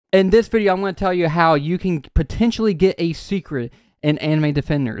In this video, I'm going to tell you how you can potentially get a secret in Anime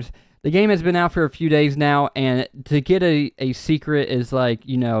Defenders. The game has been out for a few days now, and to get a secret is like,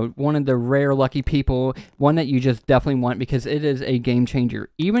 you know, one of the rare lucky people, one that you just definitely want because it is a game changer.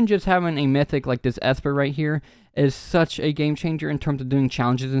 Even just having a mythic like this Esper right here is such a game changer in terms of doing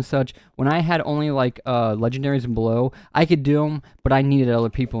challenges and such. When I had only like legendaries and below, I could do them, but I needed other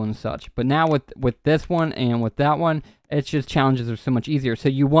people and such. But now with this one and with that one, it's just challenges are so much easier. So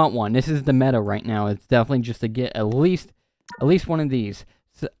you want one. This is the meta right now. It's definitely just to get at least one of these.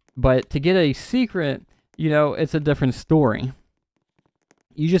 But to get a secret, you know, it's a different story.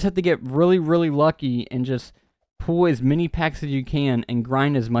 You just have to get really, really lucky and just pull as many packs as you can and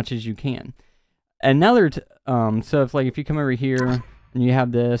grind as much as you can. Another, so if you come over here and you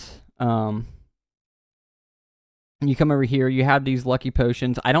have this, you come over here, you have these lucky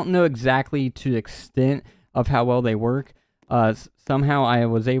potions. I don't know exactly to the extent of how well they work. Somehow I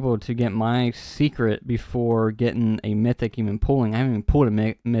was able to get my secret before getting a mythic even pulling. I haven't even pulled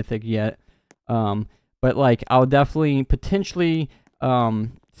a mythic yet. But like I'll definitely potentially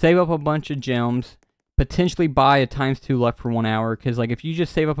save up a bunch of gems, potentially buy a ×2 luck for 1 hour, because like if you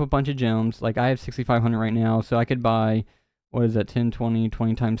just save up a bunch of gems, like I have 6,500 right now, so I could buy, what is that, 10, 20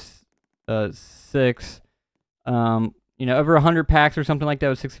 times 6, you know, over 100 packs or something like that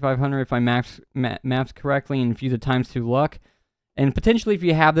with 6,500 if I maps correctly, and if you use a ×2 luck. And potentially if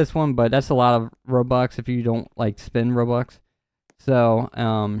you have this one, but that's a lot of Robux if you don't like spend Robux. So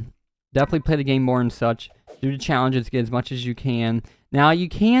definitely play the game more and such. Do the challenges, get as much as you can. Now you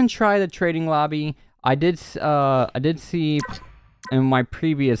can try the trading lobby. I did see in my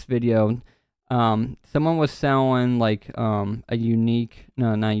previous video, someone was selling like a unique,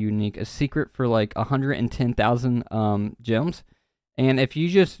 no, not unique, a secret for like 110,000 gems. And if you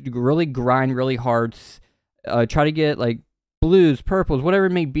just really grind really hard, try to get like blues, purples, whatever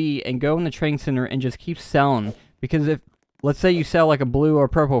it may be, and go in the trading center and just keep selling. Because if, let's say you sell like a blue or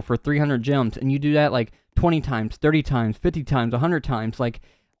purple for 300 gems, and you do that like 20 times, 30 times, 50 times, 100 times, like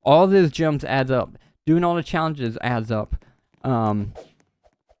all those gems adds up. Doing all the challenges adds up.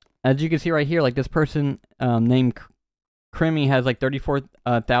 As you can see right here, like this person named Crimmy has like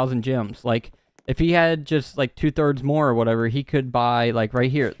 34,000 gems. Like if he had just like 2/3 more or whatever, he could buy like right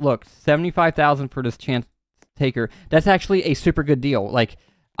here. Look, 75,000 for this chance taker. That's actually a super good deal. Like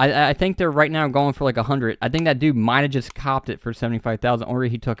I think they're right now going for like 100. I think that dude might have just copped it for 75,000, or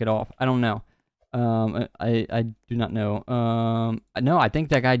he took it off. I don't know. I do not know. No, I think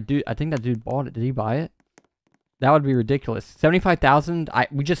that dude bought it. Did he buy it? That would be ridiculous. 75,000.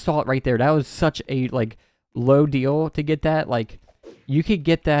 We just saw it right there. That was such a like low deal to get that. Like you could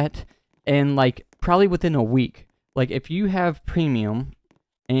get that in like probably within a week. Like if you have premium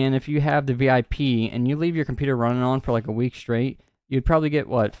and if you have the VIP and you leave your computer running on for like a week straight, you'd probably get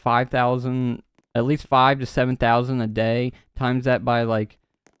what, 5,000, at least 5,000 to 7,000 a day. Times that by like,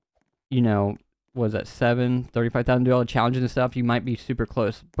 you know, what is that, 35,000, do all the challenges and stuff, you might be super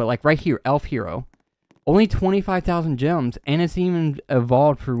close. But like right here, Elf Hero, only 25,000 gems, and it's even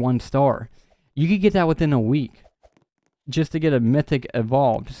evolved for 1 star. You could get that within a week just to get a mythic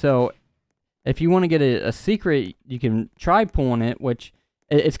evolved. So if you want to get a secret, you can try pulling it, which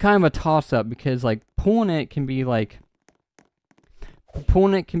it's kind of a toss-up because like pulling it can be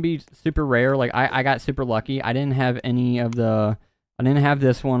super rare. Like I got super lucky. I didn't have any of the, I didn't have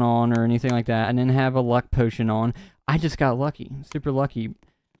this one on or anything like that. I didn't have a luck potion on. I just got lucky, super lucky.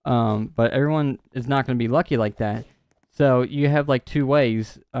 But everyone is not going to be lucky like that. So you have like 2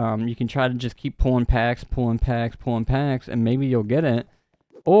 ways. You can try to just keep pulling packs, and maybe you'll get it.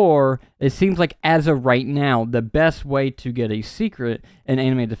 Or it seems like as of right now, the best way to get a secret in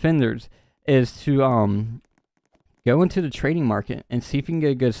Anime Defenders is to go into the trading market and see if you can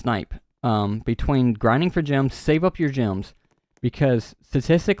get a good snipe. Between grinding for gems, save up your gems. Because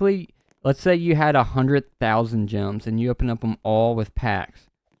statistically, let's say you had 100,000 gems and you open up them all with packs.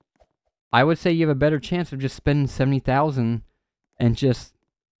 I would say you have a better chance of just spending 70,000 and just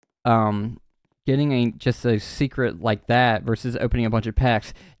getting just a secret like that versus opening a bunch of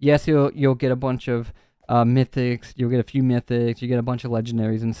packs. Yes, you'll get a bunch of mythics, you'll get a few mythics, you get a bunch of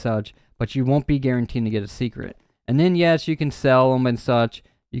legendaries and such, but you won't be guaranteed to get a secret. And then yes, you can sell them and such.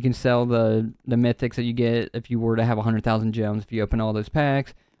 You can sell the mythics that you get if you were to have 100,000 gems if you open all those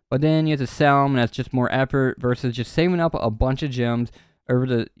packs. But then you have to sell them, and that's just more effort versus just saving up a bunch of gems over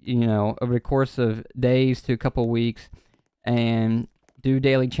the course of days to a couple weeks, and do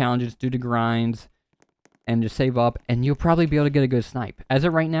daily challenges, do the grinds, and just save up, and you'll probably be able to get a good snipe. As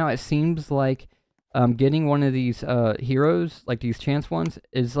of right now, it seems like getting one of these heroes, like these chance ones,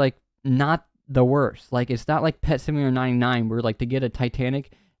 is like not the worst. Like, it's not like Pet Simulator 99 where like to get a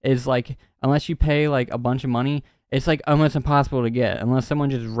Titanic is like, unless you pay like a bunch of money, it's like almost impossible to get unless someone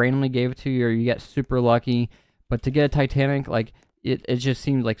just randomly gave it to you or you get super lucky. But to get a Titanic, like it just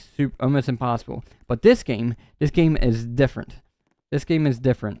seems like almost impossible. But this game is different. This game is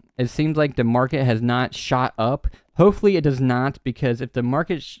different. It seems like the market has not shot up. Hopefully it does not, because if the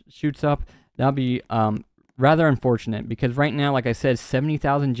market shoots up, that'll be rather unfortunate. Because right now, like I said,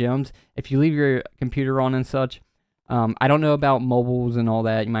 70,000 gems. If you leave your computer on and such, I don't know about mobiles and all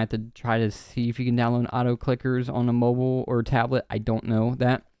that. You might have to try to see if you can download auto clickers on a mobile or tablet. I don't know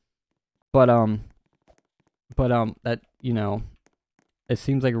that, but that, you know, it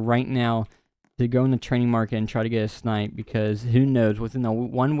seems like right now to go in the training market and try to get a snipe, because who knows, within the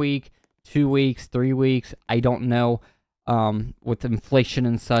 1 week, 2 weeks, 3 weeks, I don't know, with inflation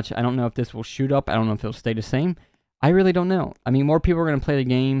and such, I don't know if this will shoot up. I don't know if it'll stay the same. I really don't know. I mean, more people are going to play the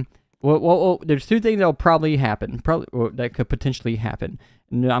game. Well, there's two things that will probably happen, that could potentially happen.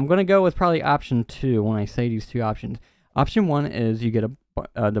 And I'm going to go with probably option 2 when I say these 2 options. Option 1 is you get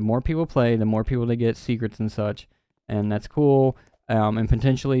the more people play, the more people they get secrets and such, and that's cool. And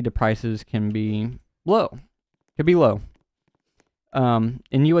potentially the prices can be low. Could be low. And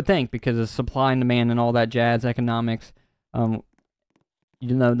you would think, because of supply and demand and all that jazz, economics, you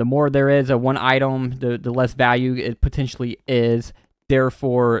know, the more there is of one item, the less value it potentially is.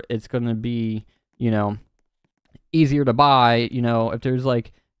 Therefore, it's going to be, you know, easier to buy. You know, if there's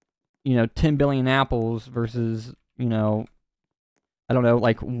like, you know, 10 billion apples versus, you know, I don't know,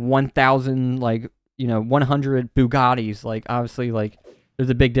 like 1,000, like, you know, 100 Bugattis, like, obviously, like,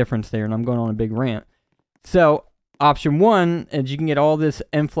 there's a big difference there, and I'm going on a big rant. So, option 1 is you can get all this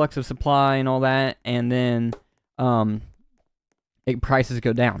influx of supply and all that, and then, prices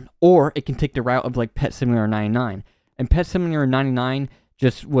go down. Or it can take the route of, like, Pet Simulator 99. And Pet Simulator 99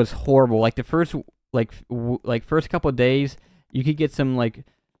 just was horrible. Like, the first, first couple of days, you could get some, like,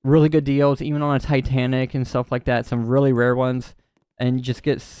 really good deals, even on a Titanic and stuff like that, some really rare ones, and you just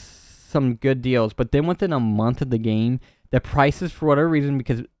get some good deals. But then within a month of the game, the prices, for whatever reason,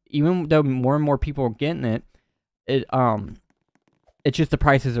 because even though more and more people are getting it, it's just the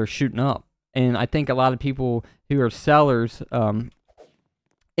prices are shooting up. And I think a lot of people who are sellers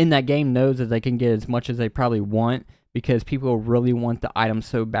in that game knows that they can get as much as they probably want, because people really want the item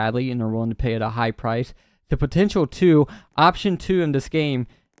so badly and they're willing to pay at a high price. The potential 2, option 2 in this game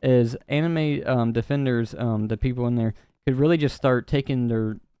is anime defenders, the people in there, could really just start taking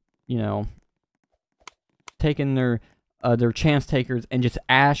their, you know, taking their chance takers and just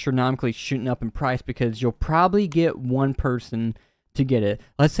astronomically shooting up in price, because you'll probably get one person to get it.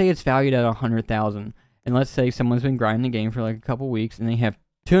 Let's say it's valued at 100,000, and let's say someone's been grinding the game for like a couple weeks and they have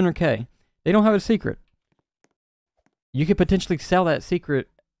 200K. They don't have a secret. You could potentially sell that secret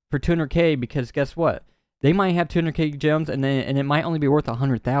for 200K, because guess what? They might have 200K gems, and it might only be worth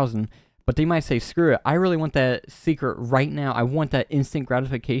 100,000. But they might say, screw it, I really want that secret right now. I want that instant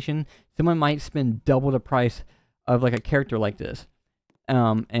gratification. Someone might spend double the price of like a character like this.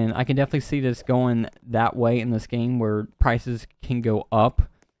 And I can definitely see this going that way in this game, where prices can go up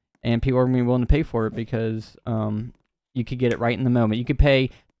and people are going to be willing to pay for it, because you could get it right in the moment. You could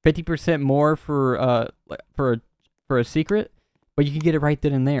pay 50% more for a secret, but you could get it right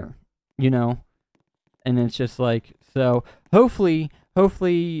then and there, you know? And it's just like, so hopefully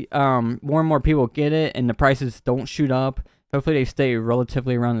more and more people get it and the prices don't shoot up. Hopefully they stay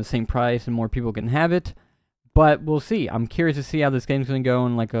relatively around the same price and more people can have it. But we'll see. I'm curious to see how this game's going to go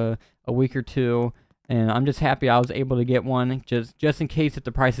in like a week or 2. And I'm just happy I was able to get one, just in case if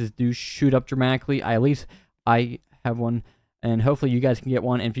the prices do shoot up dramatically. At least I have one, and hopefully you guys can get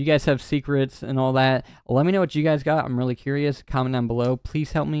one. And if you guys have secrets and all that, let me know what you guys got. I'm really curious. Comment down below.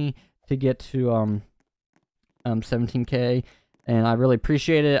 Please help me to get to 17K. And I really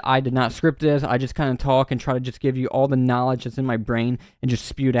appreciate it. I did not script this. I just kind of talk and try to just give you all the knowledge that's in my brain and just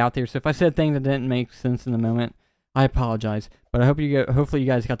spew it out there. So if I said things that didn't make sense in the moment, I apologize. But I hope hopefully you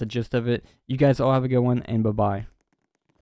guys got the gist of it. You guys all have a good one, and bye-bye.